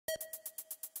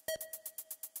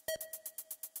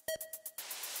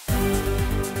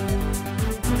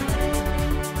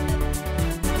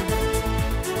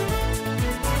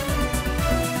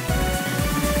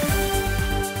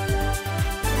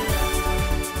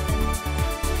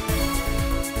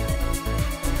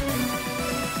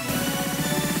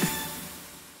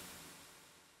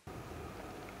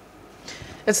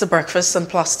It's the breakfast on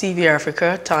Plus TV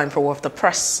Africa, time for Off the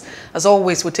Press. As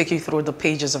always, we'll take you through the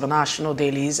pages of our national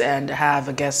dailies and have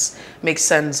a guest make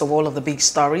sense of all of the big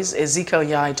stories. Ezekiel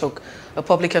Nya-Etok, a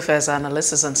public affairs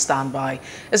analyst, is on standby.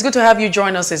 It's good to have you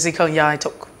join us, Ezekiel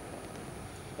Nya-Etok.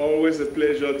 Always a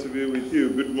pleasure to be with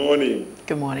you. Good morning.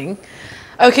 Good morning.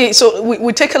 Okay, so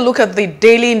we take a look at the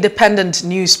Daily Independent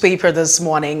newspaper this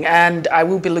morning, and I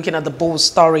will be looking at the bold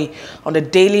story on the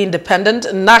Daily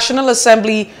Independent. National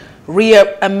Assembly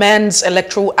amends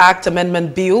Electoral Act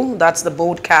Amendment Bill. That's the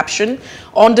bold caption.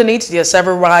 Underneath, there are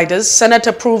several riders. Senate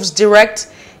approves direct,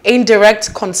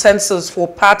 indirect consensus for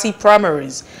party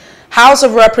primaries. House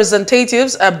of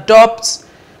Representatives adopts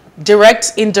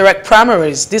direct, indirect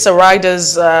primaries. These are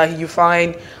riders you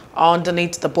find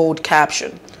underneath the bold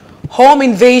caption. Home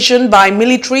invasion by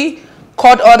military.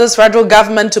 Court orders federal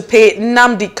government to pay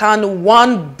Nnamdi Kanu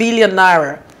 1 billion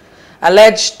naira.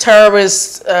 Alleged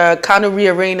terrorist Kanu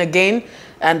rearraigned again,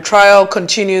 and trial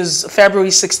continues February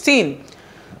 16.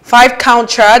 5-count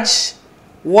charge,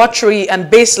 watery and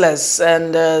baseless,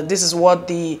 and this is what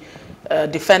the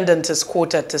defendant is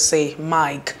quoted to say,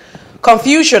 Mike.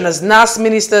 Confusion as NAS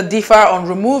minister differ on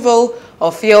removal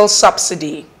of fuel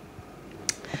subsidy.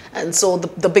 And so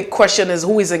the big question is,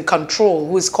 who is in control?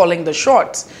 Who is calling the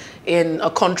shots in a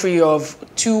country of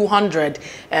 200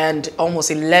 and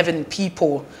almost 11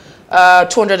 people?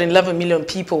 211 million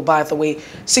people, by the way.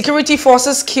 Security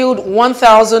forces killed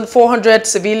 1,400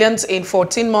 civilians in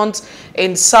 14 months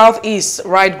in Southeast,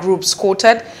 right groups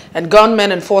quoted. And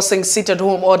gunmen enforcing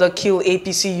sit-at-home order kill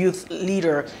APC youth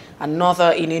leader,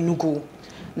 another in Enugu.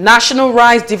 National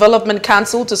Rice Development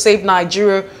Council to save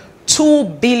Nigeria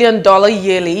 $2 billion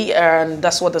yearly, and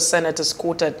that's what the Senate is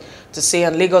quoted to say.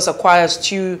 And Lagos acquires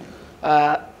 2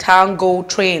 Tango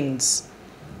trains.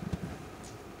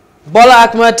 Bola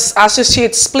Ahmed's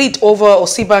associates split over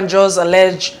Osibanjo's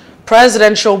alleged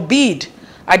presidential bid.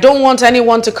 I don't want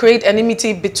anyone to create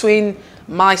enmity between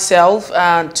myself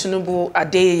and Tinubu.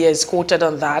 Adeyeye is quoted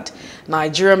on that.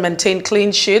 Nigeria maintained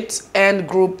clean sheets and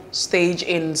group stage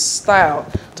in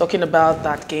style. Talking about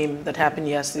that game that happened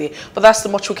yesterday. But that's the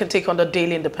much we can take on the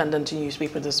Daily Independent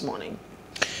newspaper this morning.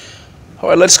 All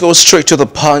right, let's go straight to the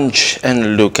Punch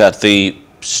and look at the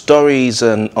stories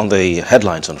and on the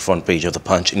headlines on the front page of the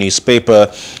Punch newspaper.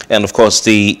 And of course,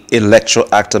 the Electoral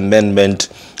Act Amendment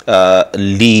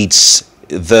leads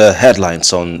the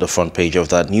headlines on the front page of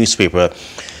that newspaper.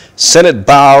 Senate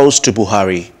bows to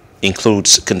Buhari,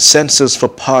 includes consensus for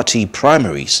party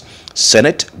primaries.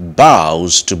 Senate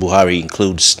bows to Buhari,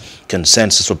 includes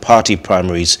consensus for party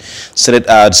primaries. Senate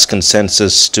adds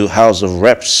consensus to House of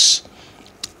Reps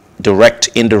direct,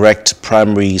 indirect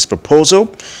primaries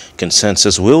proposal.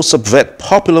 Consensus will subvert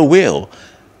popular will,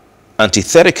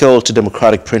 antithetical to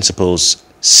democratic principles,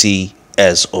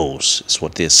 CSOs, is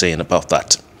what they're saying about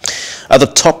that. At the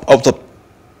top of the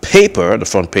paper, the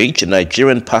front page,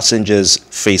 Nigerian passengers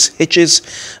face hitches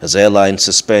as airlines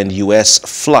suspend U.S.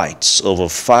 flights over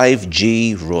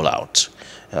 5G rollout.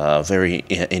 Very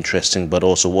interesting but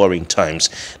also worrying times.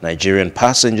 Nigerian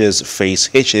passengers face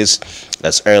hitches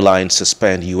as airlines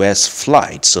suspend U.S.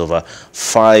 flights over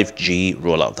 5G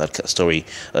rollout. That story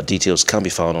details can be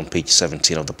found on page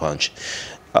 17 of the Punch.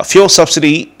 Fuel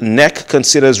subsidy, NEC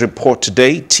considers report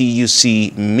today.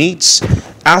 TUC meets.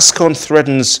 ASCON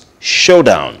threatens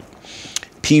showdown.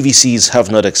 PVCs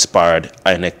have not expired.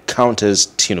 INEC counters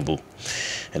Tinubu.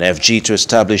 And FG to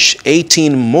establish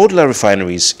 18 modular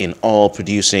refineries in all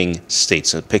producing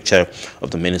states. A picture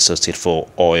of the Minister of State for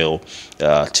Oil,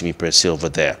 Timi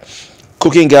Presilva there.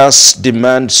 Cooking gas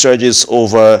demand surges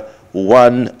over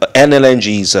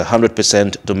NLNG's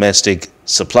 100% domestic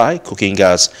supply. Cooking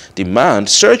gas demand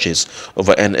surges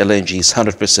over NLNG's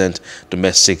 100%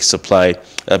 domestic supply.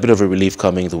 A bit of a relief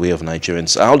coming the way of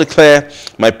Nigerians. I'll declare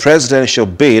my presidential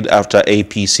bid after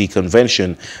APC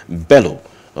convention. Bello.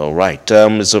 All right,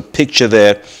 there's a picture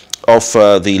there of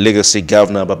the legacy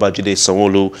governor Babajide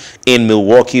Sanwo-Olu in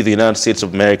Milwaukee, the United States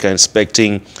of America,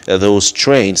 inspecting those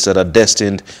trains that are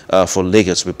destined for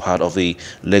Lagos to be part of the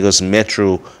Lagos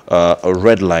Metro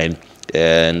Red Line.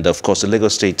 And of course, the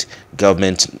Lagos State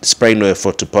government sparing no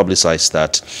effort to publicize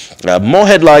that. More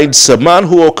headlines: a man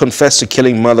who confessed to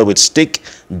killing mother with stick,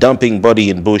 dumping body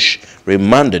in bush,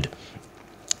 remanded.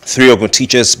 3 Ogun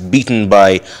teachers beaten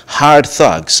by hard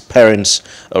thugs, parents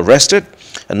arrested.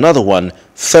 Another one,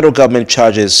 federal government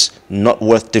charges not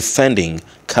worth defending,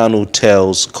 Kanu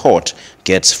tells court,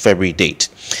 gets February date.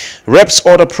 Reps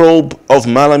order probe of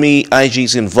Malami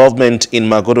IG's involvement in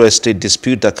Magodo Estate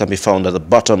dispute. That can be found at the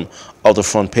bottom of the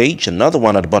front page. Another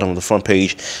one at the bottom of the front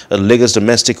page, a Lagos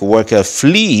domestic worker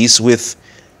flees with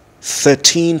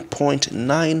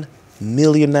 13.9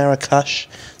 million naira cash,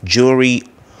 jewelry,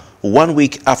 1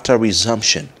 week after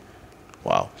resumption.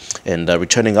 Wow. And the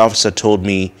returning officer told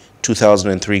me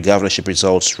 2003 governorship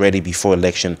results ready before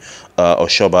election.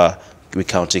 Oshoba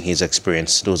recounting his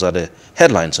experience. Those are the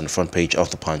headlines on the front page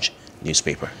of the Punch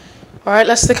newspaper. All right,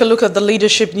 let's take a look at the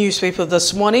leadership newspaper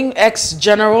this morning.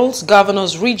 Ex-generals,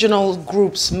 governors, regional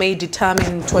groups may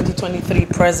determine 2023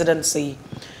 presidency,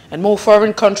 and more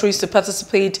foreign countries to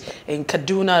participate in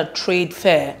Kaduna Trade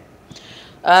Fair.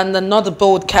 And another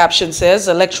bold caption says,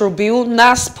 Electoral Bill,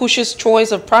 NAS pushes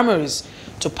choice of primaries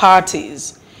to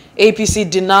parties. APC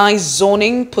denies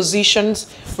zoning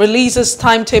positions, releases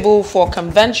timetable for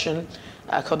convention.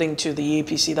 According to the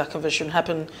APC, that convention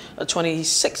happened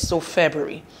 26th of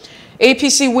February.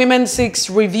 APC women seeks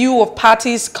review of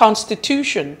party's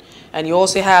constitution. And you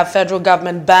also have federal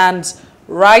government bans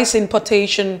rice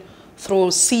importation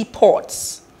through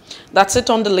seaports. That's it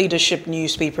on the leadership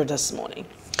newspaper this morning.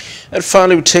 And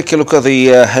finally, we take a look at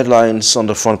the headlines on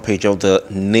the front page of the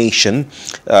Nation.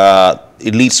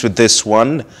 It leads with this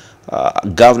one.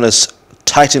 Governors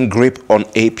tighten grip on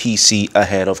APC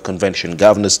ahead of convention.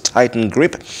 Governors tighten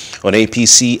grip on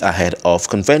APC ahead of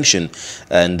convention.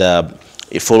 And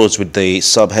it follows with the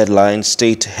sub-headline,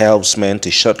 State helps men to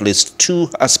shortlist 2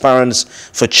 aspirants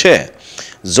for chair.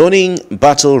 Zoning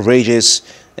battle rages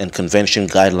and convention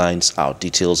guidelines out.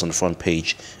 Details on the front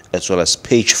page as well as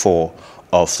page 4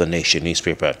 of the Nation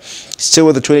newspaper. Still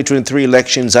with the 2023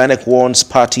 elections, INEC warns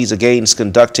parties against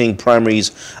conducting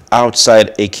primaries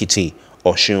outside Ekiti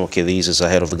or Oshun. These is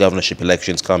ahead of the governorship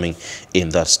elections coming in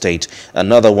that state.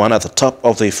 Another one at the top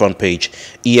of the front page,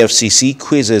 EFCC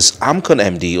quizzes Amcon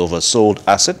MD over sold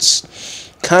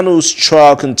assets. Kanu's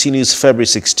trial continues February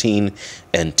 16,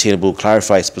 and Tinubu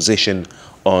clarifies position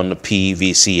on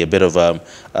PVC. A bit of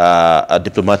a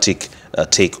diplomatic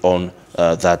take on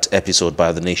that episode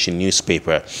by the Nation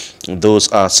newspaper.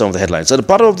 Those are some of the headlines. At the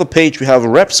bottom of the page, we have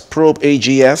Reps probe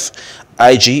AGF,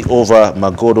 IG over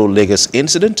Magodo Lagos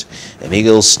incident, and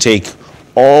Eagles take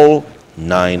all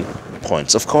 9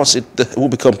 points. Of course, it will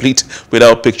be complete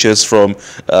without pictures from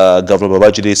Governor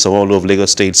Babajide Sanwo-Olu of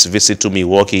Lagos State's visit to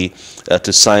Milwaukee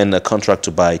to sign a contract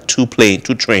to buy 2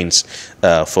 trains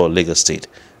for Lagos State.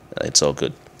 It's all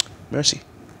good. Mercy.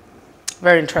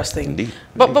 Very interesting. Indeed.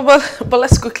 But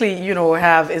let's quickly,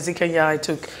 have Ezekiel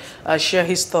Nya-Etok share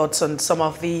his thoughts on some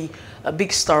of the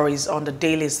big stories on the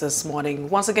dailies this morning.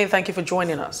 Once again, thank you for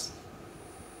joining us.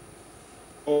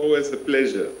 Always a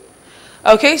pleasure.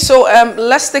 Okay, so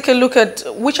let's take a look at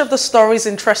which of the stories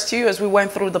interest you as we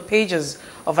went through the pages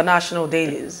of our national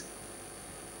dailies.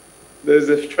 There's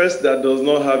a first that does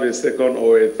not have a second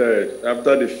or a third.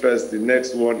 After the first, the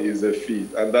next one is a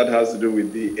fifth, and that has to do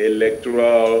with the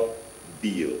electoral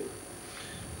bill.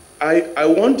 I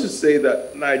want to say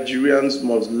that Nigerians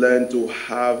must learn to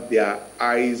have their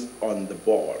eyes on the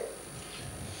ball.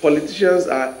 Politicians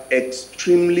are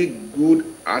extremely good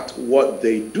at what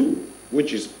they do,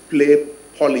 which is play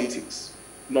politics,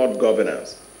 not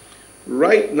governance.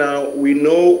 Right now, we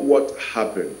know what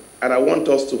happened, and I want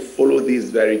us to follow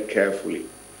this very carefully.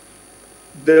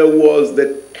 There was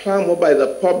the clamor by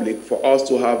the public for us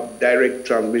to have direct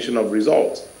transmission of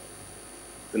results.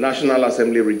 The National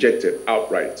Assembly rejected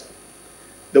outright.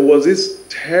 There was this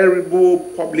terrible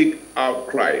public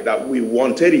outcry that we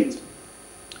wanted it.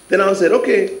 Then I said,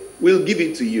 okay, we'll give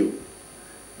it to you.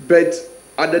 But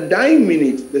at the dying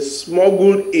minute, they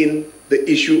smuggled in the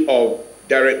issue of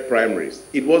direct primaries.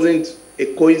 It wasn't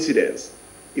a coincidence.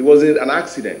 It wasn't an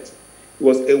accident. It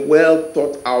was a well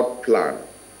thought out plan.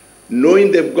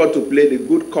 Knowing they've got to play the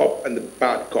good cop and the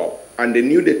bad cop, and they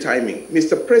knew the timing.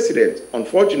 Mr. President,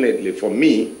 unfortunately for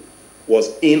me,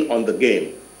 was in on the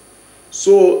game.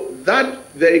 So that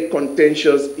very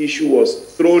contentious issue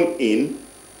was thrown in,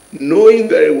 knowing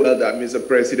very well that Mr.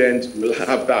 President will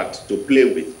have that to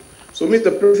play with. So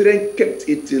Mr. President kept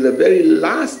it till the very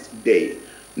last day,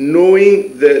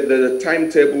 knowing the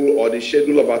timetable or the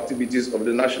schedule of activities of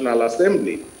the National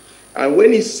Assembly. And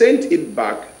when he sent it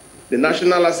back, the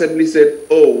National Assembly said,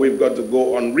 oh, we've got to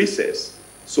go on recess.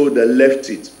 So they left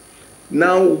it.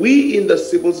 Now, we in the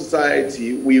civil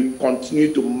society, we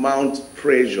continue to mount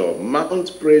pressure,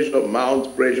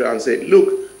 and say,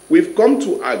 look, we've come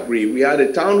to agree. We had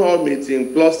a town hall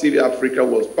meeting, Plus TV Africa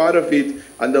was part of it,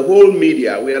 and the whole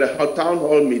media, we had a town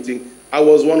hall meeting. I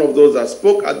was one of those that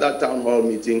spoke at that town hall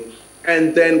meeting.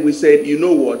 And then we said, you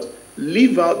know what?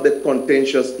 Leave out the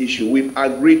contentious issue. We've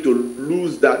agreed to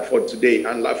lose that for today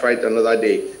and fight another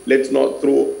day. Let's not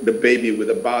throw the baby with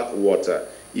the bath water.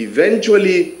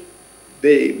 Eventually,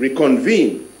 they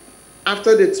reconvened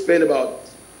after they'd spent about,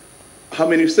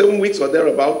 7 weeks or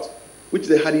thereabout, which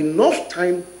they had enough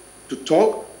time to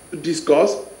talk, to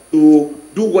discuss, to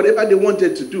do whatever they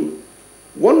wanted to do.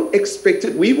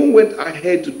 We even went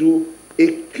ahead to do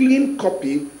a clean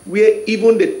copy where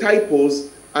even the typos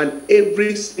and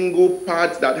every single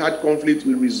part that had conflict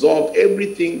we resolved,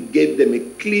 everything, gave them a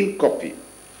clean copy.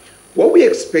 What we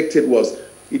expected was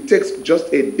it takes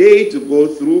just a day to go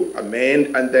through,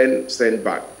 amend, and then send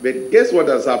back. But guess what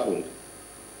has happened?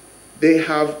 They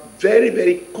have very,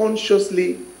 very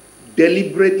consciously,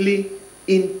 deliberately,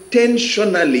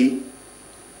 intentionally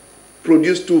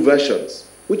produced two versions,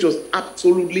 which was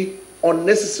absolutely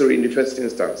unnecessary in the first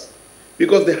instance.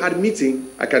 Because they had meeting,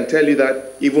 I can tell you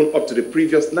that, even up to the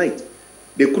previous night.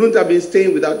 They couldn't have been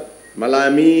staying without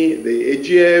Malami, the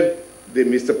AGF, the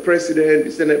Mr. President,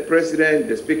 the Senate President,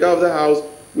 the Speaker of the House,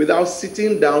 without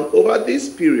sitting down over this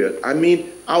period. I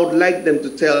mean, I would like them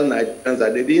to tell Nigerians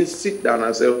that they didn't sit down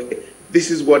and say, okay, this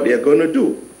is what they're going to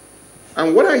do.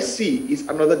 And what I see is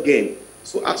another game.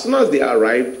 So as soon as they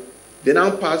arrived, they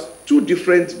now passed two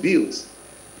different bills.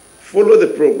 Follow the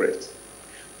progress.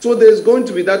 So there's going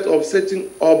to be that of setting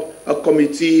up a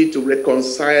committee to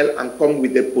reconcile and come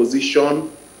with a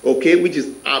position, okay, which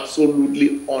is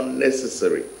absolutely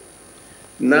unnecessary.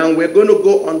 Now we're going to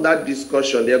go on that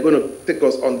discussion. They're going to take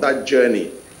us on that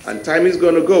journey, and time is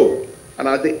going to go. And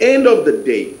at the end of the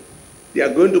day, they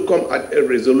are going to come at a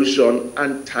resolution,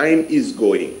 and time is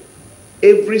going.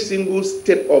 Every single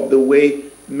step of the way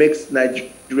makes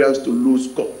Nigerians to lose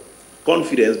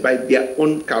confidence by their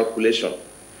own calculation.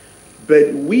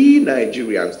 But we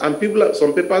Nigerians, and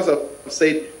some papers have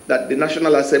said that the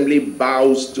National Assembly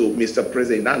bows to Mr.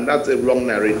 President, and that's a wrong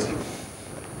narrative.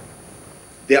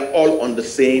 They are all on the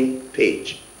same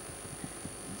page.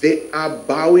 They are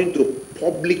bowing to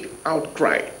public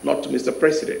outcry, not to Mr.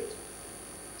 President.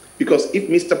 Because if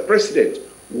Mr. President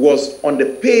was on the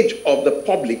page of the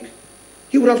public,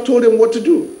 he would have told them what to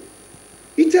do.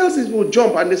 He tells his people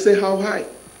jump and they say how high.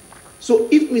 So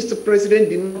if Mr. President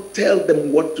did not tell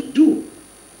them what to do,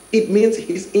 it means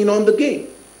he's in on the game.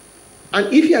 And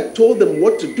if he had told them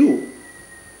what to do,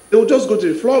 they would just go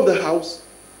to the floor of the House.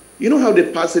 You know how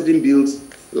they pass certain bills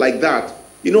like that?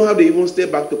 You know how they even stay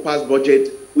back to pass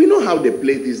budget? We know how they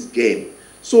play this game.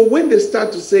 So when they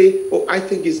start to say, oh, I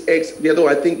think it's X, the other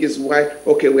I think it's Y,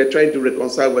 okay, we're trying to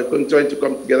reconcile, we're trying to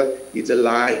come together, it's a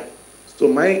lie. So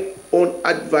my own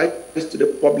advice to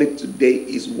the public today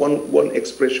is one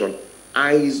expression: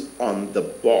 eyes on the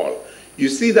ball. You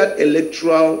see that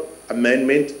electoral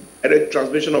amendment, direct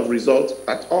transmission of results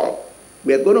at all,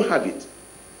 we are going to have it.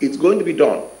 It's going to be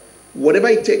done. Whatever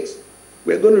it takes,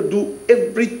 we're going to do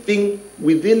everything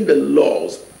within the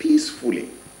laws peacefully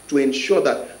to ensure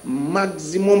that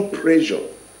maximum pressure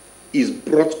is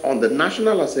brought on the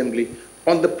National Assembly,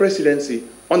 on the Presidency,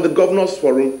 on the Governors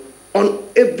Forum, on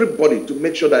everybody to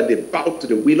make sure that they bow to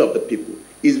the will of the people.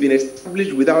 It's been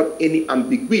established without any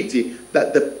ambiguity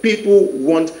that the people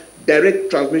want direct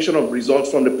transmission of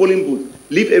results from the polling booth.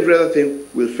 Leave every other thing,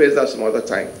 we'll face that some other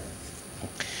time.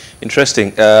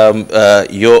 Interesting.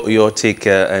 Your take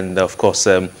and, of course,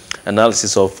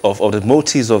 analysis of the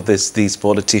motives of these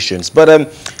politicians.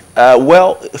 But,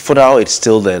 well, for now, it's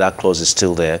still there. That clause is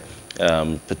still there.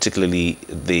 Particularly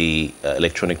the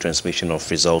electronic transmission of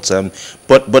results.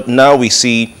 But now we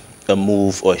see a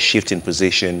move or a shift in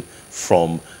position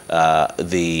from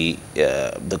the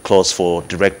clause for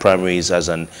direct primaries as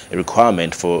a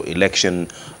requirement for election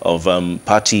of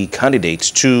party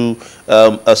candidates to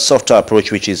a softer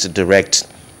approach, which is a direct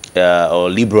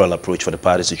or liberal approach for the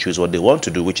parties to choose what they want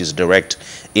to do, which is direct,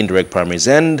 indirect primaries,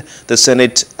 and the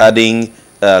Senate adding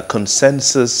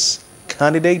consensus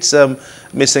candidates.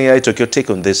 Mr. Nya-Etok, your take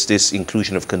on this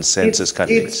inclusion of consensus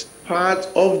candidates? It's part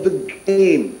of the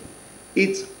game.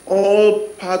 It's all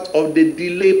part of the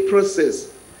delay process.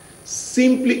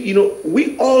 Simply, you know,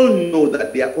 we all know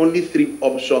that there are only three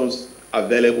options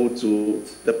available to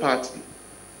the party.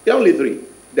 There are only three: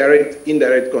 direct,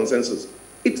 indirect, consensus.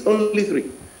 It's only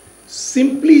three.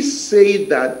 Simply say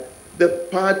that the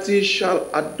party shall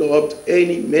adopt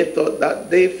any method that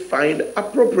they find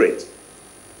appropriate.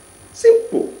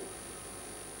 Simple.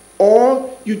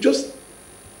 Or you just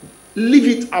leave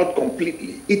it out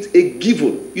completely. It's a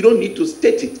given. You don't need to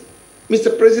state it.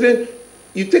 Mr. President,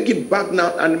 you take it back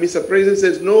now, and Mr. President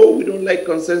says, no, we don't like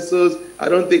consensus. I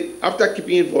don't think, after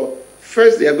keeping it for,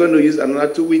 first they are going to use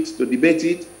another 2 weeks to debate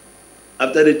it.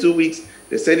 After the 2 weeks,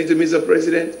 they send it to Mr.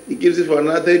 President. He gives it for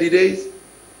another 30 days.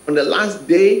 On the last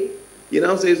day, He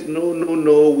now says, no, no,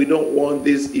 no, we don't want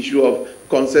this issue of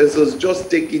consensus. Just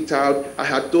take it out. I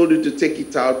had told you to take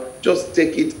it out. Just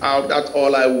take it out. That's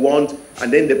all I want.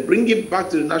 And then they bring it back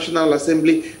to the National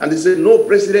Assembly and they say, no,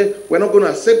 President, we're not going to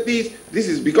accept this. This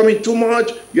is becoming too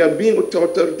much. You are being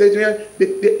authoritarian.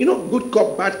 You know, good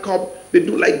cop, bad cop, they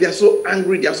do like they're so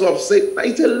angry, they're so upset.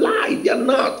 It's a lie. They're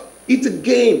not. It's a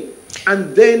game.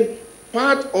 And then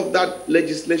part of that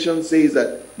legislation says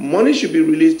that money should be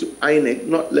released to INEC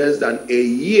not less than a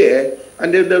year,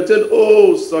 and then they'll tell,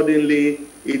 oh, suddenly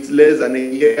it's less than a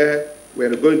year,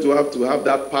 we're going to have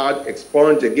that part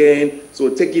expunged again,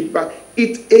 so take it back.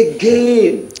 It's a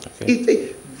game.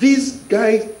 Okay. These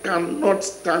guys cannot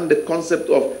stand the concept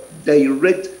of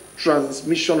direct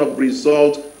transmission of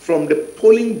results from the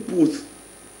polling booth.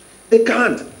 They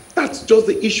can't. That's just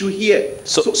the issue here.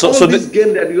 So this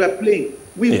game that you are playing,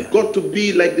 we've got to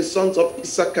be like the sons of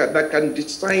Issachar that can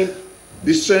discern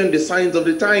the signs of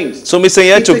the times. So, Mr.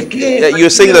 Nya-Etok, you're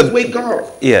saying that... Wake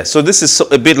up. Yeah, so this is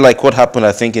a bit like what happened,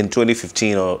 I think, in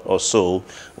 2015 or so,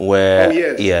 where,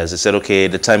 they said, okay,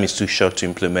 the time is too short to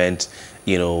implement,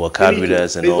 you know, card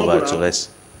readers and all that, so let's...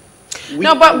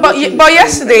 No, but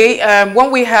yesterday,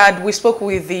 when we spoke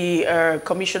with the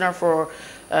Commissioner for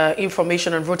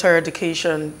Information and Voter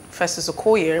Education, Festus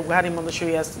Okoye, we had him on the show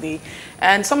yesterday,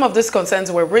 and some of these concerns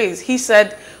were raised. He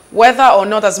said whether or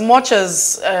not, as much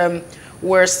as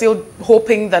we're still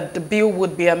hoping that the bill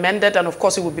would be amended and of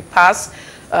course it would be passed,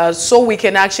 so we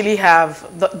can actually have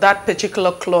that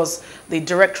particular clause, the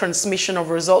direct transmission of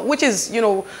result, which is, you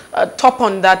know, top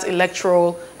on that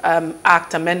electoral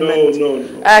act amendment.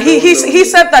 He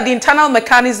said that the internal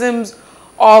mechanisms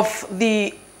of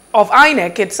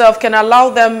INEC itself can allow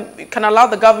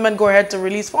the government go ahead to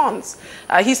release funds.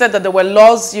 He said that there were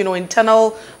laws, you know,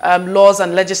 internal laws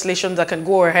and legislation that can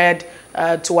go ahead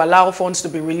to allow funds to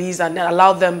be released and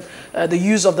allow them the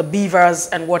use of the beavers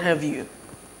and what have you.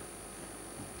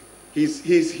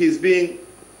 He's being,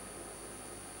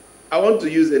 I want to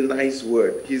use a nice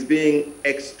word, he's being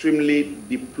extremely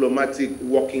diplomatic,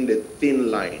 walking the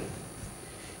thin line.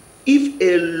 If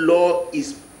a law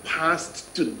is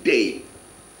passed today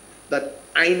that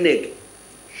INEC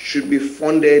should be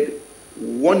funded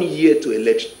 1 year to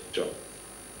election,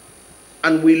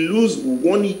 and we lose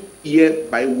 1 year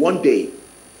by 1 day,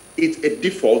 it's a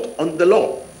default on the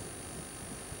law.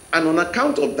 And on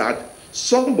account of that,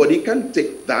 somebody can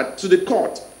take that to the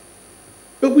court.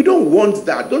 But we don't want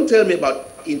that. Don't tell me about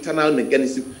internal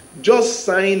mechanism. Just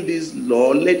sign this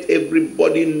law. Let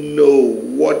everybody know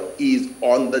what is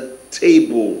on the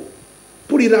table.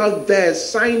 Put it out there.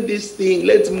 Sign this thing.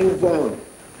 Let's move on.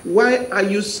 Why are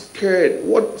you scared?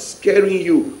 What's scaring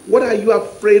you? What are you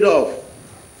afraid of?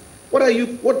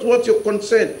 What's your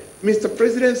concern? Mr.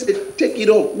 President said, take it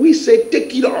off. We say,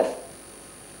 take it off.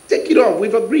 Take it off.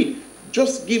 We've agreed.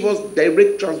 Just give us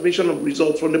direct transmission of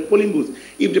results from the polling booth.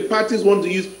 If the parties want to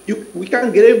use, we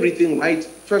can't get everything right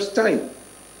first time.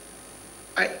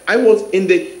 I was in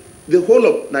the whole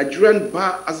of Nigerian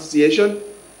Bar Association,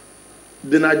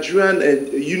 the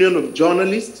Nigerian Union of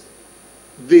Journalists,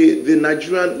 the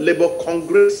Nigerian Labour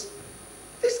Congress.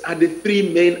 These are the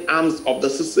three main arms of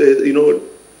the,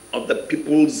 of the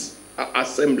People's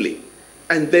Assembly.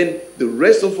 And then the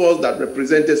rest of us that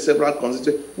represented several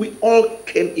constituencies, we all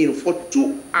came in for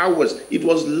 2 hours. It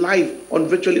was live on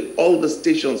virtually all the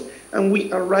stations. And we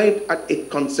arrived at a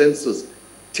consensus.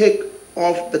 Take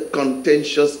off the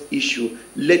contentious issue.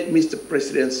 Let Mr.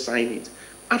 President sign it.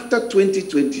 After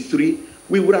 2023,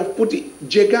 we would have put it.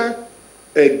 Jega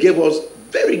gave us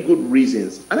very good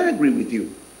reasons, and I agree with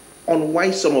you, on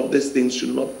why some of these things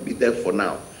should not be there for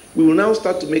now. We will now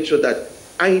start to make sure that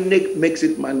INEC makes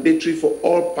it mandatory for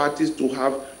all parties to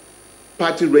have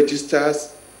party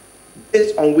registers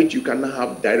based on which you can now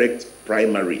have direct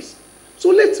primaries. So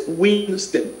let's win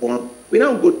step 1. We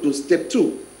now go to step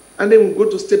 2, and then we go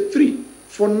to step 3.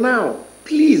 For now,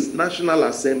 please, National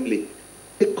Assembly,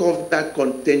 take off that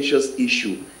contentious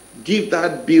issue. Give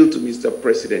that bill to Mr.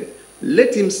 President.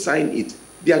 Let him sign it.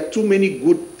 There are too many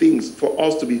good things for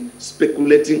us to be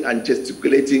speculating and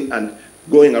gesticulating and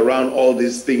going around all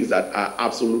these things that are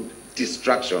absolute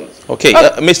distractions. Okay,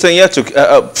 Mr.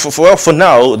 Nya-Etok, for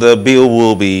now, the bill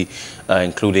will be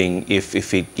including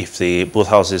if both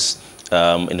houses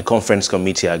in the conference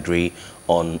committee agree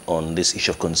on this issue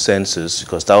of consensus,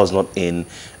 because that was not in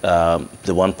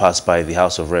the one passed by the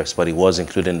House of Reps, but it was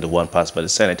included in the one passed by the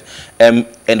Senate, and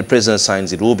the President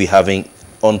signs it, will be having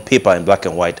on paper in black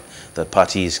and white that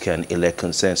parties can elect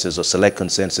consensus or select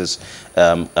consensus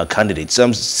candidates.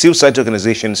 Some civil society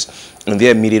organizations, in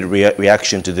their immediate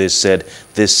reaction to this, said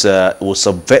this will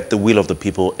subvert the will of the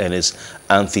people and is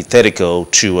antithetical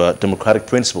to democratic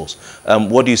principles.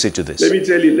 What do you say to this? Let me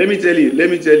tell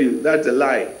you, that's a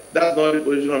lie. That's not the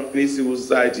position of any civil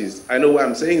societies. I know why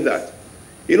I'm saying that.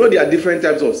 You know, there are different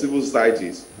types of civil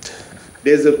societies.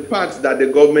 There's a part that the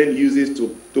government uses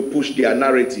to push their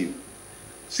narrative.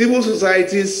 Civil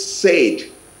societies said,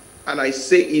 and I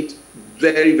say it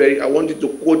I want you to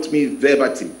quote me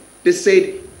verbatim. They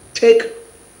said, take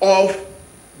off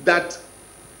that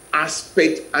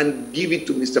aspect and give it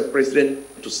to Mr. President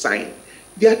to sign.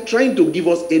 They are trying to give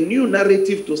us a new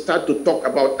narrative to start to talk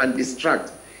about and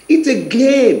distract. It's a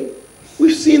game.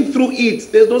 We've seen through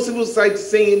it. There's no civil society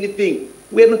saying anything.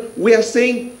 We are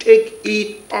saying, take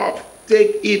it off,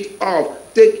 take it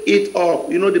off, take it off.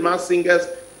 You know the mass singers?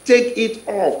 Take it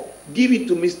off. Give it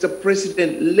to Mr.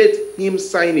 President. Let him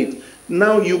sign it.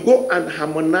 Now you go and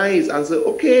harmonize and say,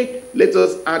 okay, let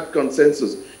us add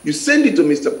consensus. You send it to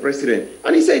Mr. President.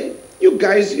 And he said, you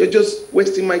guys, you're just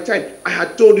wasting my time. I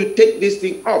had told you, take this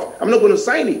thing off. I'm not going to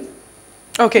sign it.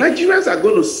 Okay. Nigerians are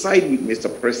going to side with Mr.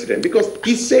 President because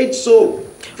he said so.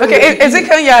 Okay,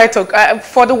 Ezekiel Nya-Etok,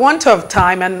 for the want of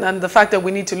time and the fact that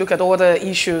we need to look at all the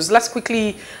issues, let's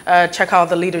quickly check out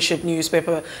the leadership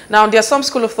newspaper. Now, there are some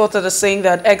school of thought that are saying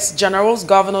that ex-generals,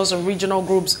 governors, and regional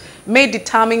groups may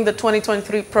determine the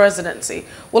 2023 presidency.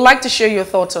 We'd like to share your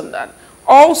thoughts on that.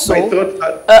 Also,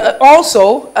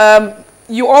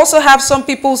 you also have some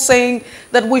people saying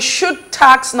that we should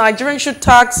tax, Nigerians should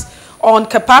tax on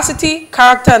capacity,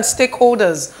 character, and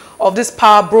stakeholders of these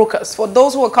power brokers. For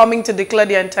those who are coming to declare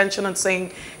their intention and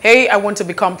saying, hey, I want to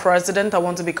become president, I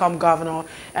want to become governor,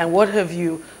 and what have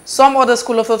you. Some other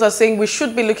school of thought are saying we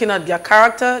should be looking at their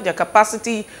character, their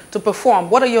capacity to perform.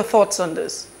 What are your thoughts on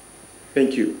this?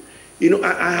 Thank you. You know,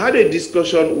 I had a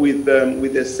discussion with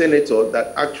a senator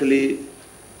that actually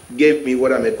gave me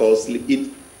what I may call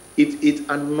sleep. It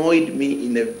annoyed me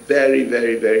in a very,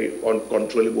 very, very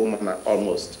uncontrollable manner,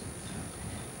 almost.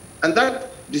 And that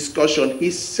discussion,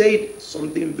 he said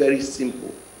something very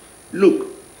simple. Look,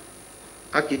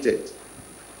 architect,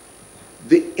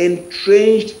 the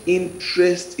entrenched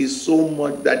interest is so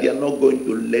much that they are not going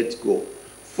to let go.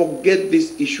 Forget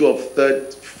this issue of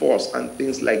third force and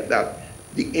things like that.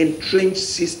 The entrenched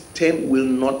system will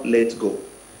not let go.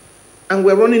 And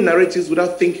we're running narratives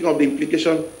without thinking of the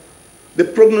implication, the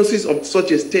prognosis of such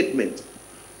a statement.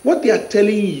 What they are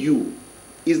telling you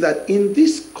is that in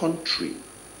this country,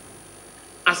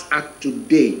 as at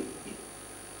today,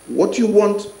 what you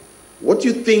want, what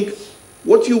you think,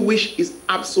 what you wish is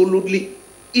absolutely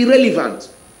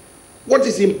irrelevant. What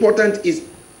is important is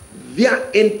their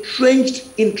entrenched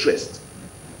interest.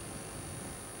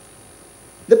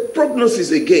 The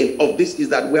prognosis again of this is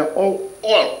that we are all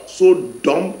so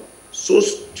dumb, so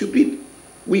stupid.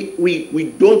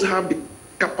 We don't have the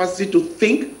capacity to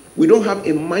think. We don't have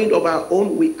a mind of our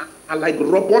own. We are like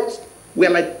robots. We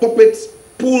are like puppets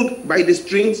pulled by the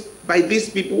strings by these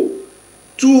people.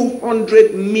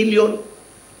 200 million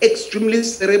extremely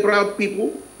cerebral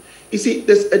people. You see,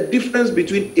 there's a difference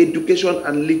between education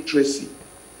and literacy.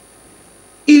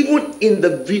 Even in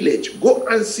the village, go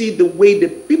and see the way the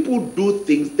people do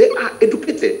things. They are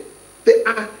educated. They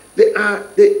are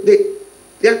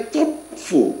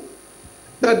thoughtful.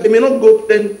 That they may not go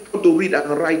then to read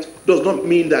and write does not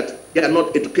mean that they are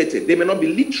not educated. They may not be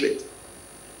literate.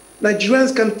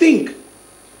 Nigerians can think.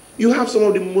 You have some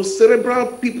of the most cerebral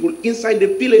people inside the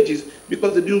villages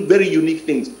because they do very unique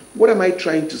things. What am I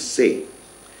trying to say?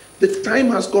 The time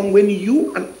has come when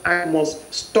you and I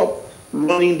must stop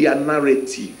running their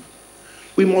narrative.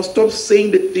 We must stop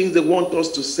saying the things they want us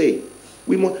to say.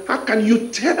 How can you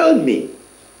tell me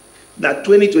that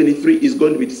 2023 is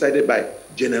going to be decided by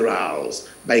generals,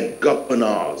 by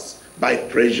governors, by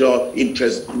pressure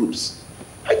interest groups?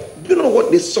 You know what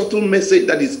the subtle message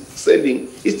that is sending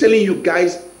is telling you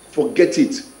guys, forget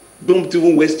it. Don't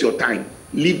even waste your time.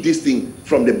 Leave this thing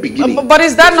from the beginning. But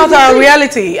is that not our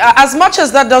reality? As much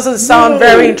as that doesn't sound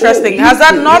very interesting, has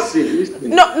that not... Listen.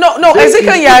 No,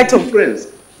 Ezekiel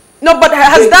Nya-Etok. No, but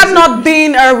has that not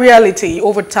been a reality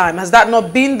over time? Has that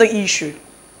not been the issue?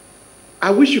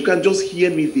 I wish you can just hear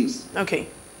me this. Okay.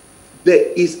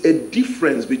 There is a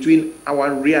difference between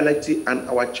our reality and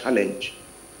our challenge.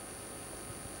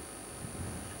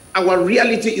 Our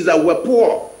reality is that we're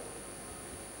poor.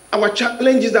 Our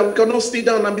challenge is that we cannot stay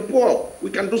down and be poor. We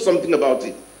can do something about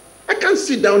it. I can't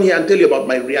sit down here and tell you about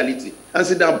my reality and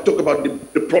sit down and talk about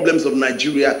the problems of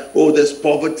Nigeria. Oh, there's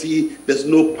poverty, there's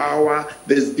no power,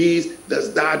 there's this,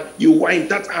 there's that. You whine,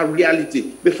 that's our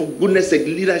reality. But for goodness sake,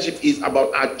 leadership is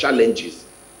about our challenges.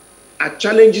 Our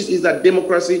challenges is that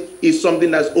democracy is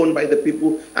something that's owned by the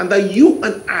people, and that you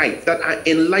and I that are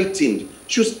enlightened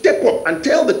should step up and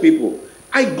tell the people.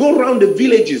 I go around the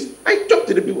villages, I talk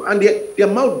to the people, and their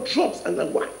mouth drops, and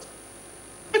I'm what?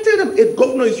 I tell them, a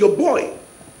governor is your boy.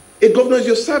 A governor is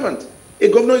your servant. A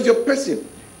governor is your person.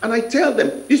 And I tell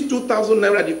them, this 2,000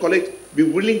 naira that you collect, be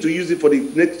willing to use it for the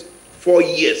next 4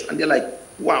 years. And they're like,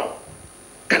 wow,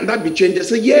 can that be changed? I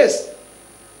say, yes.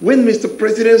 When Mr.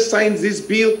 President signs this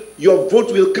bill, your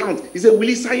vote will count. He said, will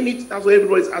he sign it? That's what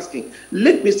everybody's asking.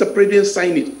 Let Mr. President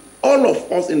sign it. All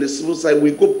of us in the civil side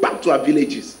will go back to our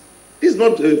villages. This is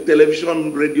not a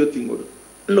television, radio thing.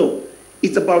 No,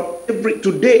 it's about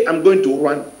today I'm going to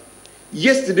run.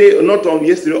 Yesterday, not on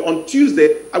yesterday, on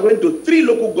Tuesday, I went to 3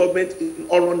 local governments in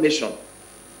all nation.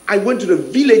 I went to the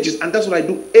villages, and that's what I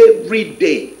do every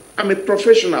day. I'm a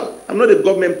professional. I'm not a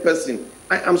government person.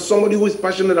 I am somebody who is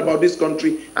passionate about this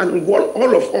country, and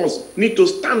all of us need to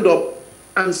stand up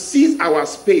and seize our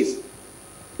space.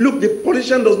 Look, the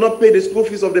politician does not pay the school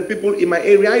fees of the people in my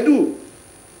area. I do.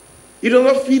 He does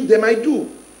not feed them. I do.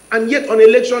 And yet on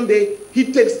election day,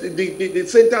 he takes the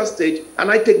center stage, and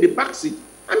I take the back seat.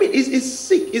 I mean, it's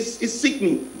sick. It's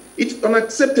sickening. It's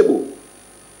unacceptable.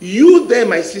 You there,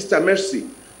 my sister Mercy,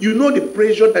 you know the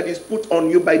pressure that is put on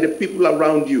you by the people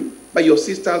around you, by your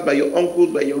sisters, by your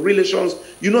uncles, by your relations.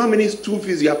 You know how many school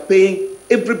fees you are paying.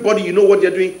 Everybody, you know what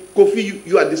you're doing. Kofi,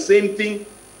 you are the same thing.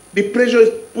 The pressure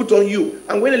is put on you.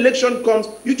 And when election comes,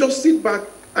 you just sit back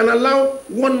and allow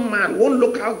one man, one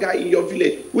local guy in your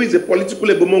village, who is a political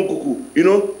ebomonkuku, you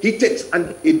know, he takes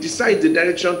and he decides the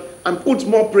direction and puts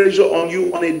more pressure on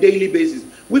you on a daily basis.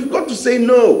 We've got to say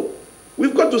no.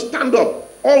 We've got to stand up.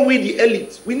 All we, the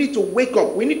elite, we need to wake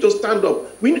up. We need to stand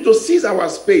up. We need to seize our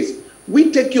space. We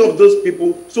take care of those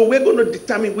people, so we're going to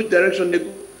determine which direction they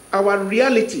go. Our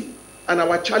reality and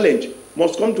our challenge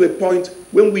must come to a point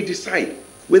when we decide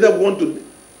whether we want to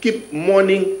keep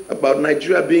mourning about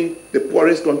Nigeria being the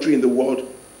poorest country in the world,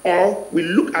 or we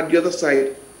look at the other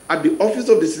side, at the office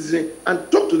of the citizen,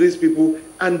 and talk to these people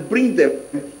and bring them.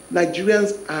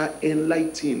 Nigerians are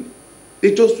enlightened.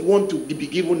 They just want to be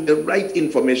given the right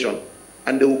information,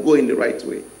 and they will go in the right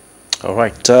way. All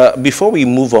right. Before we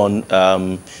move on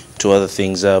to other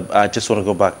things, I just want to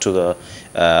go back to the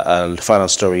final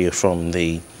story from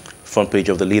the front page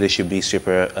of the leadership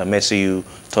newspaper. Mercy, you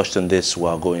touched on this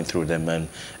while going through them. And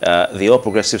the All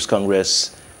Progressives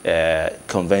Congress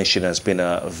convention has been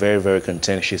a very, very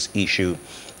contentious issue.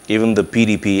 Even the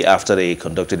PDP, after they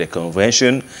conducted a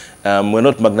convention, were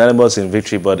not magnanimous in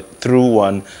victory, but threw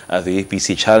one at the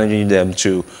APC, challenging them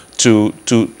to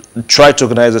try to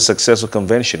organize a successful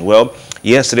convention. Well,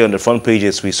 yesterday on the front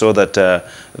pages, we saw that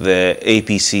the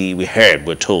APC,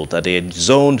 we're told that they had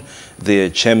zoned the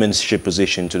chairmanship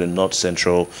position to the North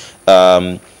Central.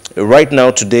 Right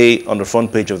now, today, on the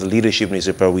front page of the leadership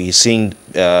newspaper, we're seeing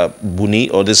Buni,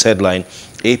 or this headline,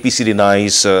 APC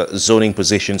denies zoning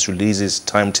positions, releases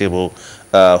timetable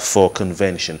for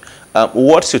convention.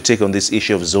 What's your take on this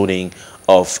issue of zoning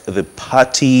of the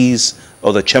parties,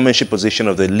 or the chairmanship position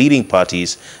of the leading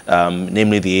parties,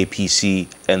 namely the APC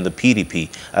and the PDP,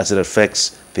 as it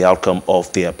affects the outcome of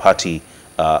their party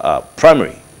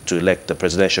primary to elect the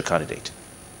presidential candidate?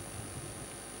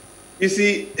 You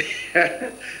see,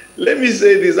 let me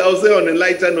say this. I'll say on a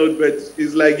lighter note, but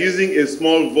it's like using a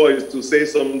small voice to say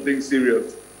something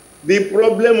serious. The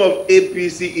problem of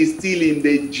APC is still in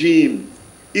the gym.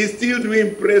 It's still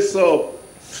doing press up.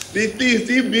 The thing is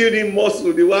still building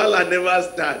muscle. The wahala never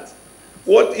starts.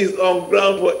 What is on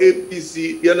ground for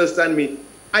APC, you understand me?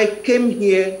 I came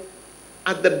here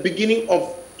at the beginning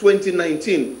of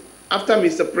 2019, after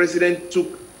Mr. President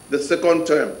took the second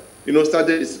term,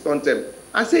 started the second term.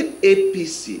 I said,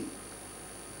 APC,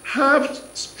 have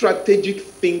strategic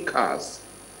thinkers.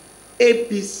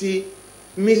 APC,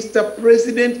 Mr.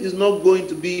 President is not going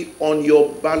to be on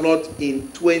your ballot in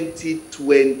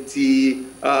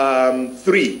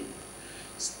 2023.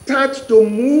 Start to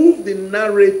move the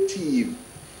narrative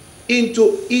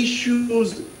into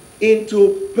issues,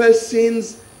 into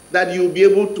persons that you'll be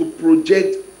able to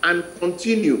project and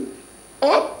continue.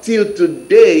 Up till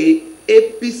today,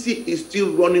 APC is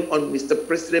still running on Mr.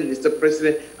 President,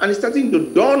 and it's starting to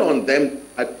dawn on them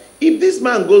that if this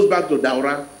man goes back to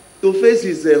Daura to face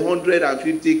his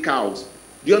 150 cows,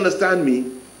 do you understand me?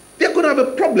 They're going to have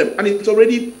a problem, and it's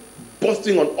already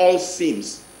busting on all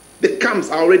seams. The camps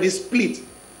are already split.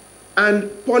 And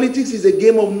politics is a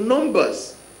game of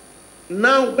numbers.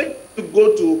 Now, when you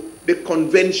go to the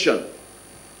convention,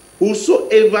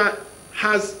 whosoever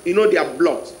has, their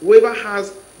blocks, whoever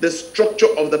has the structure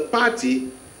of the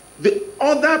party, the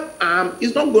other arm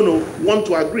is not going to want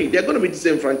to agree. They're going to be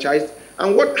disenfranchised.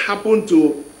 And what happened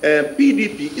to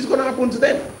PDP is going to happen to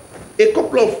them. A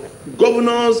couple of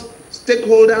governors,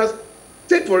 stakeholders,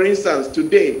 take for instance,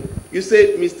 today, you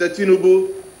say, Mr.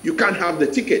 Tinubu, you can't have the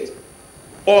ticket.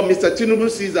 Or Mr. Tinubu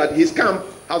sees that his camp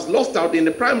has lost out in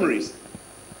the primaries.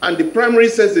 And the primary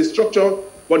says the structure,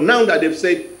 but now that they've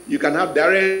said you can have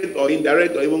direct or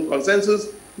indirect or even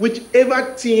consensus,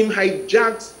 whichever team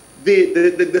hijacks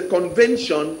the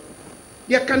convention,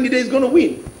 their candidate is going to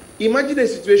win. Imagine a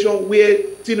situation where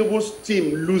Tinubu's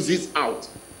team loses out.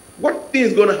 What thing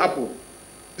is going to happen?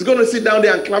 He's going to sit down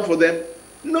there and clap for them?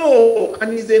 No,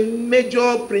 and he's a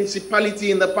major principality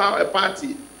in the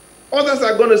party. Others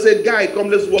are going to say, guy, come,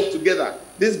 let's work together.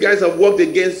 These guys have worked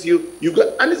against you.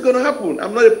 And it's going to happen.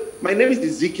 My name is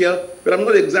Ezekiel, but I'm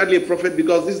not exactly a prophet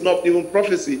because this is not even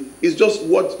prophecy. It's just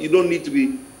what you don't need to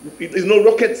be. It's no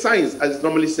rocket science, as it's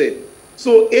normally said.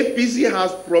 So APC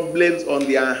has problems on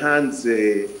their hands.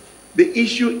 The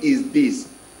issue is this.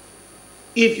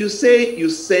 If you say you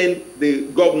send the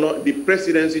governor, the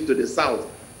presidency to the south,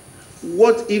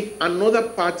 what if another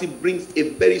party brings a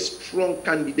very strong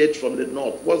candidate from the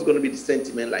north? What's going to be the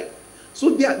sentiment like?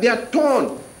 So they are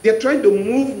torn. They're trying to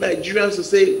move Nigerians to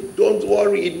say, don't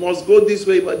worry, it must go this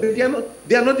way. But they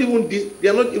are not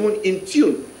even in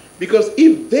tune. Because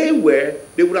if they were,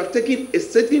 they would have taken a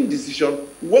certain decision,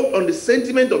 worked on the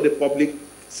sentiment of the public,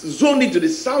 zoned it to the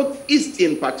southeast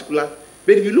in particular.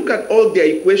 But if you look at all their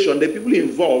equation, the people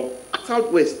involved are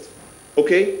southwest.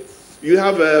 Okay? You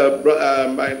have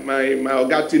my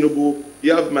Oga Tinubu,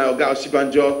 you have my Oga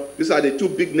Oshibanjo. These are the two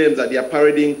big names that they are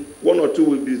parodying. One or two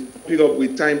will be popping up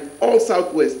with time. All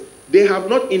southwest. They have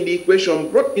not in the equation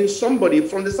brought in somebody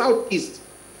from the southeast.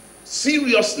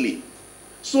 Seriously.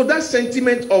 So that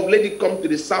sentiment of let it come to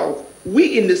the south,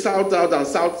 we in the south and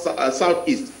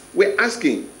southeast, we're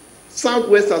asking.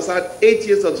 Southwest has had 8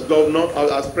 years as governor,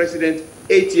 as president,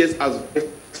 8 years as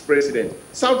vice president.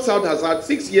 South has had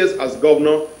 6 years as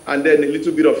governor, and then a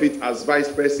little bit of it as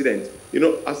vice president.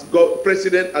 As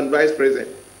president and vice president.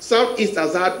 Southeast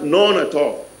has had none at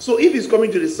all. So if it's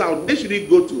coming to the south, where should it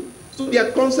go to? So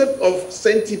their concept of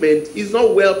sentiment is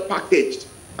not well packaged.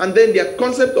 And then their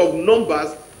concept of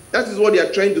numbers, that is what they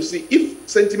are trying to see. If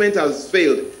sentiment has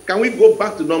failed, can we go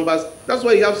back to numbers? That's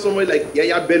why you have someone like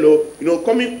Yaya Bello,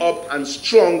 coming up and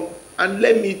strong. And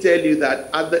let me tell you that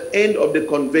at the end of the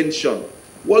convention,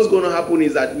 what's going to happen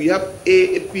is that we have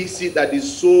APC that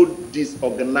is so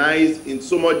disorganized, in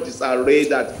so much disarray,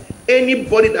 that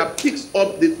anybody that picks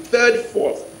up the third,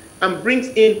 fourth, and brings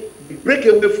in the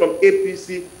breakaway from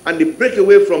APC and the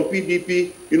breakaway from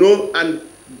PDP, and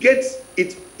gets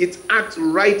its act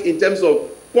right in terms of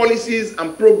policies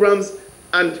and programs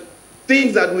and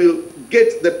things that will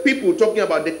get the people talking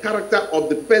about the character of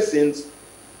the persons,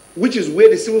 which is where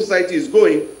the civil society is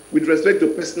going with respect to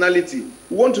personality.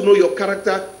 We want to know your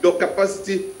character, your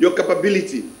capacity, your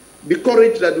capability, the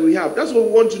courage that we have. That's what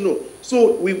we want to know.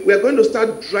 So we are going to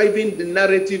start driving the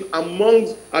narrative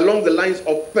along the lines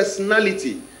of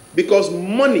personality, because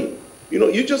money,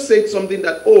 you just said something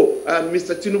that,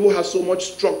 Mr. Tinubu has so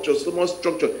much structure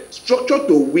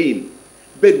to win.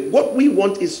 But what we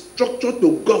want is structure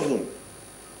to govern,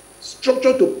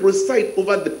 structure to preside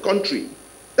over the country.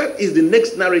 That is the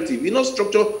next narrative. Not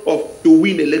structure to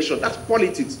win election. That's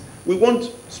politics. We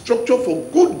want structure for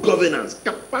good governance,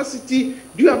 capacity.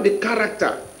 Do you have the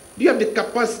character? Do you have the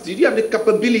capacity? Do you have the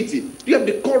capability? Do you have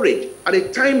the courage? At a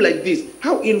time like this,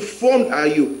 how informed are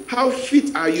you? How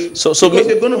fit are you? Because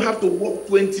you're going to have to work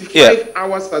 25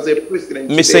 hours as a president.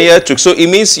 Mr. Nya-Etok, so it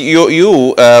means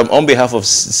you on behalf of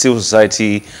civil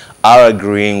society, are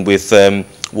agreeing with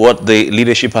what the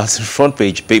leadership has in front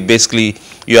page. Basically,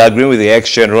 you're agreeing with the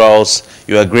ex-generals,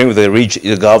 you're agreeing with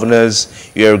the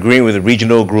governors, you're agreeing with the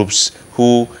regional groups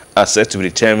who are set to be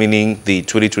determining the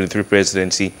 2023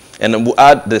 presidency, and we'll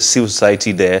add the civil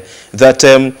society there, that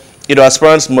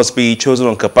aspirants must be chosen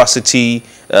on capacity,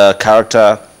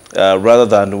 character, rather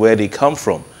than where they come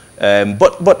from.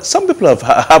 But some people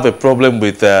have a problem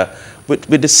with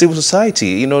the civil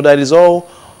society. That is all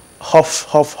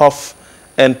huff,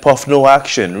 and puff, no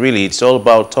action. Really, it's all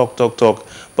about talk.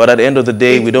 But at the end of the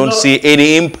day, we don't see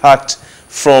any impact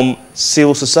from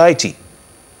civil society.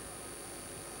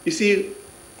 You see,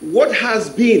 what has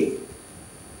been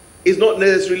is not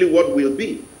necessarily what will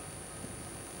be.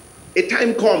 A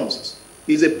time comes,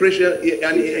 is an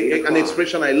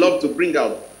expression I love to bring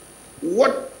out.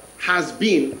 What has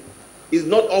been is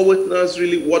not always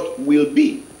necessarily what will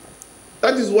be.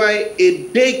 That is why a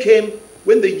day came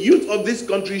when the youth of this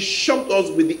country shocked us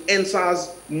with the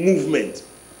NSAS movement.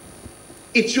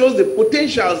 It shows the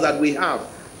potentials that we have.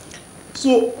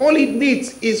 So all it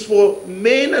needs is for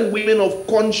men and women of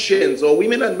conscience, or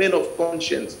women and men of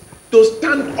conscience, to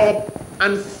stand up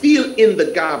and fill in the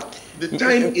gap. The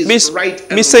time is right.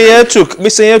 Mr.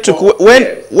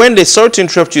 Nya-Etok, when they, sorry to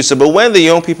interrupt you, sir, but when the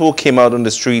young people came out on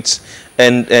the streets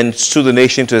and stood the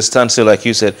nation to a standstill, like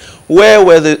you said, where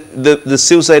were the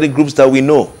civil society groups that we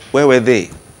know? Where were they?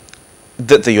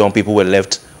 That the young people were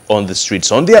left on the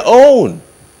streets on their own.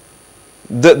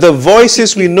 The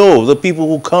voices we know, the people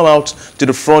who come out to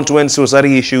the front when civil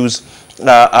society issues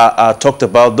are talked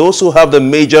about, those who have the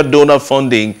major donor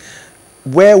funding,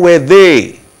 where were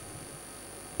they?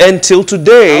 And till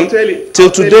today,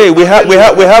 we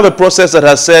have a process that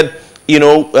has said,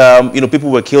 people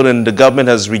were killed and the government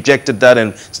has rejected that,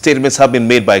 and statements have been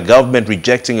made by government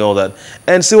rejecting all that.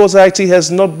 And civil society has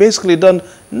not basically done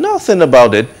nothing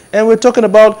about it. And we're talking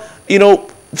about,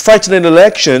 fighting an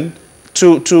election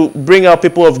to bring out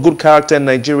people of good character in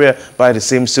Nigeria by the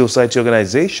same civil society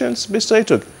organizations. Mr.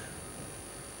 Nya-Etok.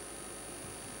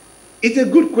 It's a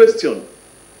good question.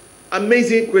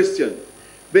 Amazing question.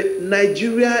 But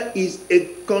Nigeria is a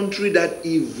country that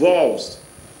evolves.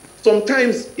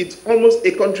 Sometimes it's almost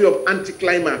a country of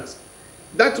anticlimax.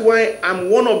 That's why I'm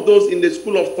one of those in the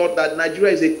school of thought that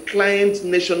Nigeria is a client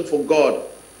nation for God.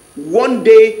 One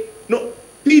day,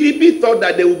 PDP thought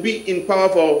that they would be in power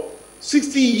for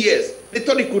 60 years. They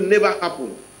thought it could never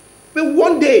happen. But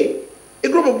one day, a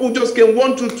group of people just came,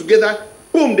 1, 2 together,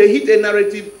 boom, they hit a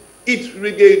narrative. It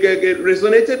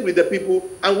resonated with the people,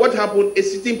 and what happened? A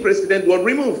sitting president was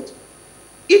removed.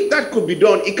 If that could be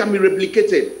done, it can be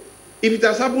replicated. If it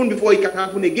has happened before, it can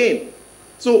happen again.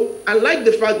 So I like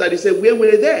the fact that he said we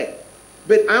were there.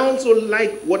 But I also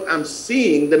like what I'm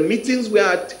seeing, the meetings we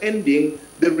are attending,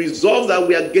 the results that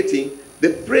we are getting,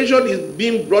 the pressure is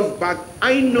being brought back.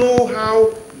 I know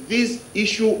how this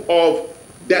issue of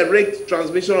direct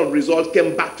transmission of results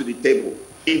came back to the table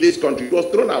in this country. It was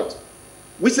thrown out.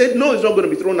 We said, no, it's not going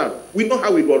to be thrown out. We know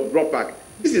how it was brought back.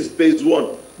 This is phase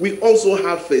 1. We also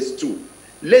have phase 2.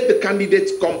 Let the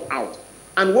candidates come out.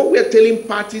 And what we are telling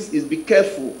parties is be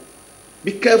careful.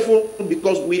 Be careful,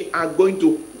 because we are going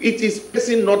to, it is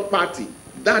person, not party.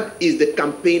 That is the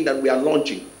campaign that we are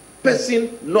launching.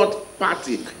 Person, not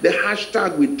party. The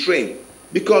hashtag we train.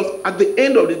 Because at the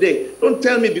end of the day, don't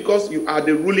tell me because you are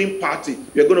the ruling party,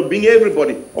 you're going to bring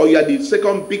everybody, or you are the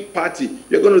second big party,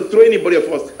 you're going to throw anybody of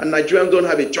us, and Nigerians don't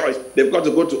have a choice. They've got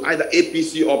to go to either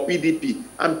APC or PDP.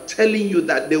 I'm telling you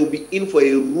that they will be in for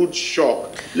a rude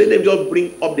shock. Let them just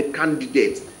bring up the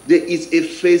candidates. There is a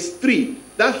phase 3.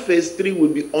 That phase 3 will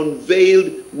be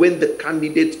unveiled when the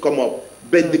candidates come up.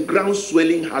 But the ground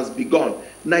swelling has begun.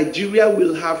 Nigeria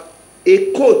will have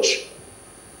a coach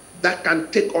that can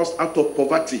take us out of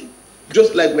poverty,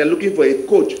 just like we're looking for a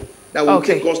coach that will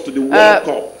take us to the World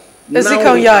Cup.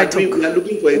 Ezekiel Nya-Etok, we are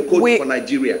looking for a coach for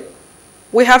Nigeria.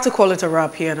 We have to call it a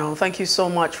wrap here now. Thank you so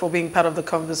much for being part of the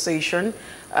conversation.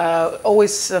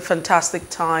 Always a fantastic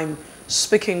time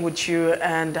speaking with you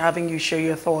and having you share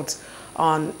your thoughts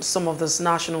on some of these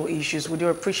national issues. We do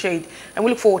appreciate, and we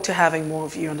look forward to having more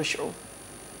of you on the show.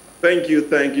 Thank you,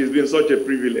 thank you. It's been such a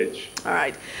privilege. All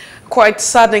right. Quite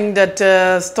saddening that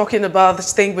talking about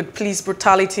this thing with police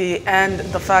brutality and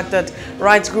the fact that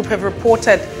rights group have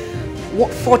reported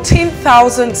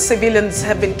 14,000 civilians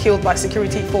have been killed by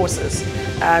security forces.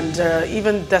 And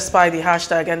even despite the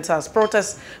hashtag #EndSARS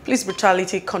protests, police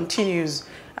brutality continues.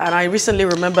 And I recently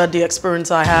remembered the experience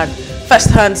I had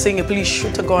firsthand seeing a police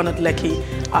shoot a gun at Lekki.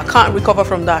 I can't recover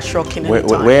from that shock in any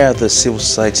time. Where are the civil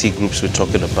society groups we're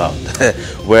talking about?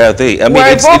 Where are they? I mean,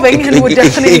 we're evolving, and we're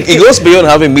definitely... It goes beyond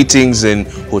having meetings in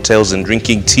hotels and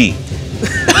drinking tea.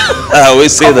 I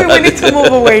always say that. We need to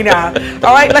move away now.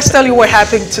 All right, let's tell you what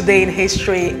happened today in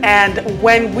history. And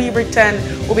when we return,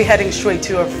 we'll be heading straight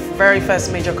to our very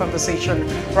first major conversation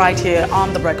right here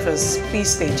on The Breakfast. Please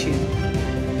stay tuned.